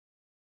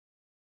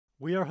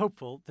We are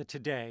hopeful that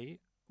today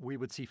we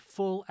would see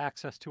full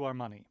access to our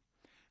money,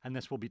 and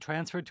this will be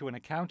transferred to an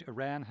account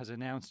Iran has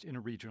announced in a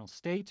regional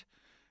state,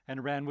 and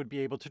Iran would be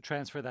able to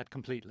transfer that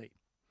completely.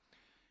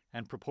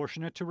 And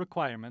proportionate to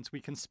requirements, we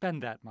can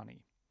spend that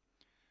money.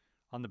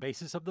 On the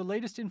basis of the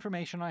latest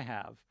information I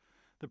have,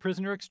 the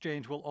prisoner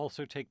exchange will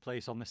also take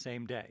place on the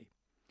same day.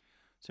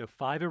 So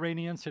 5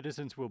 Iranian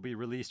citizens will be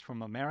released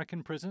from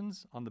American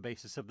prisons on the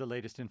basis of the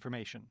latest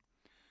information.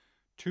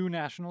 2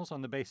 nationals,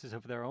 on the basis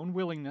of their own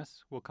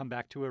willingness, will come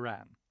back to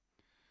Iran.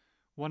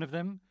 One of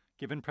them,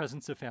 given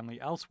presence of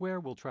family elsewhere,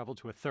 will travel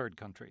to a third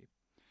country.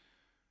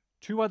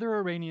 2 other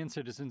Iranian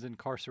citizens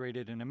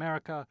incarcerated in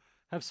America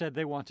have said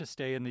they want to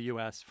stay in the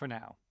U.S. for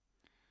now.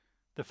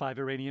 The 5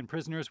 Iranian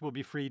prisoners will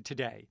be freed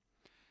today.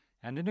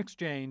 And in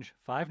exchange,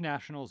 5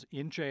 nationals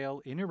in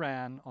jail in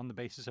Iran on the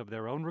basis of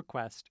their own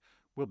request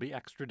will be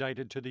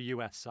extradited to the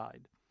U.S.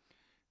 side.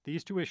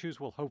 These 2 issues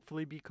will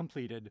hopefully be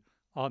completed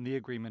on the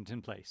agreement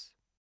in place.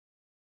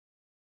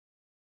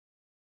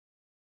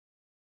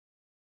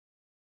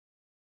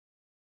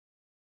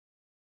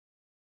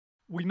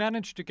 We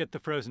managed to get the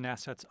frozen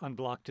assets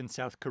unblocked in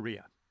South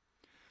Korea.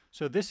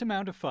 So this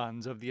amount of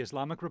funds of the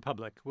Islamic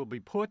Republic will be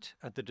put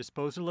at the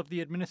disposal of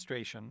the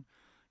administration,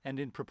 and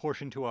in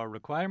proportion to our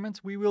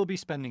requirements, we will be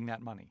spending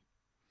that money.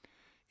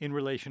 In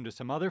relation to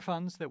some other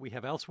funds that we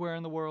have elsewhere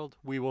in the world,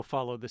 we will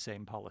follow the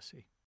same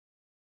policy.